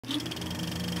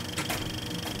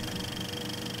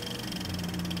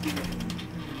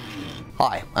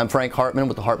Hi, I'm Frank Hartman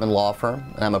with the Hartman Law Firm,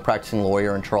 and I'm a practicing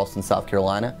lawyer in Charleston, South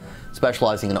Carolina,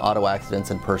 specializing in auto accidents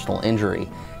and personal injury.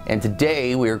 And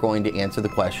today we are going to answer the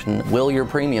question, will your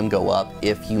premium go up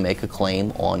if you make a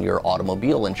claim on your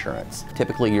automobile insurance?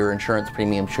 Typically, your insurance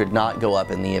premium should not go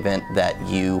up in the event that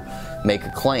you make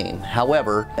a claim.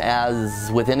 However,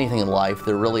 as with anything in life,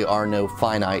 there really are no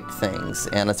finite things.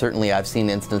 And certainly I've seen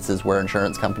instances where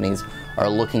insurance companies are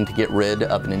looking to get rid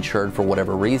of an insured for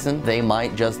whatever reason. They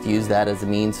might just use that as a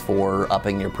means for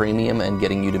upping your premium and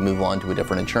getting you to move on to a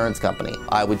different insurance company.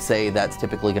 I would say that's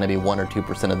typically going to be 1 or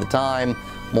 2% of the time.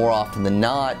 More often than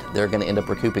not, they're going to end up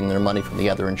recouping their money from the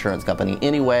other insurance company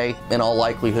anyway. In all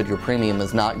likelihood, your premium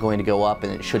is not going to go up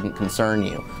and it shouldn't concern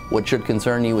you. What should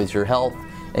concern you is your health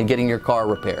and getting your car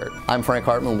repaired. I'm Frank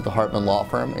Hartman with the Hartman Law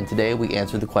Firm, and today we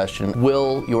answer the question,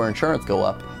 will your insurance go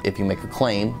up if you make a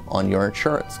claim on your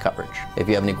insurance coverage? If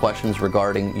you have any questions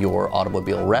regarding your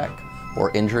automobile wreck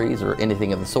or injuries or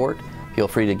anything of the sort, feel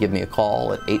free to give me a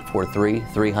call at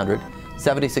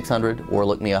 843-300-7600 or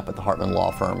look me up at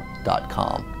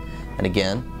thehartmanlawfirm.com. And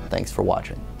again, thanks for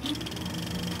watching.